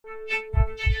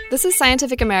This is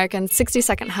Scientific American's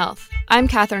 60-Second Health. I'm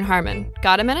Katherine Harmon.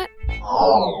 Got a minute?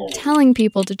 Telling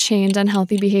people to change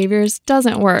unhealthy behaviors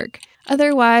doesn't work.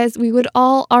 Otherwise, we would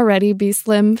all already be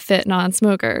slim, fit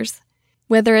non-smokers.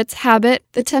 Whether it's habit,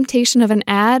 the temptation of an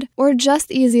ad, or just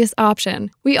the easiest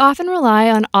option, we often rely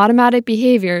on automatic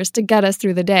behaviors to get us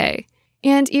through the day.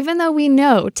 And even though we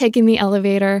know taking the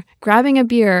elevator, grabbing a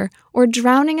beer, or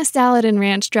drowning a salad in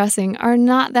ranch dressing are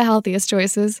not the healthiest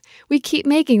choices, we keep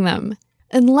making them.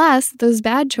 Unless those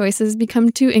bad choices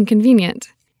become too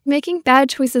inconvenient. Making bad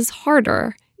choices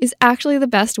harder is actually the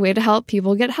best way to help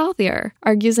people get healthier,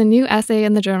 argues a new essay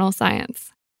in the journal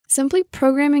Science. Simply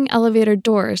programming elevator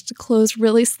doors to close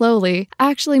really slowly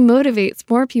actually motivates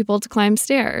more people to climb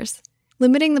stairs.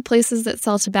 Limiting the places that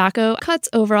sell tobacco cuts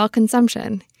overall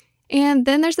consumption. And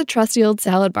then there's the trusty old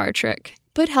salad bar trick.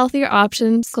 Put healthier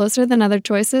options closer than other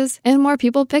choices, and more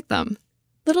people pick them.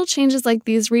 Little changes like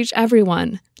these reach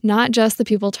everyone, not just the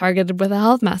people targeted with a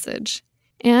health message.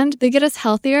 And they get us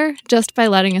healthier just by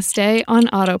letting us stay on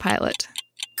autopilot.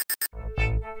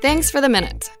 Thanks for the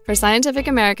minute. For Scientific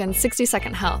American's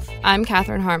 60-Second Health, I'm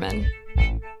Katherine Harmon.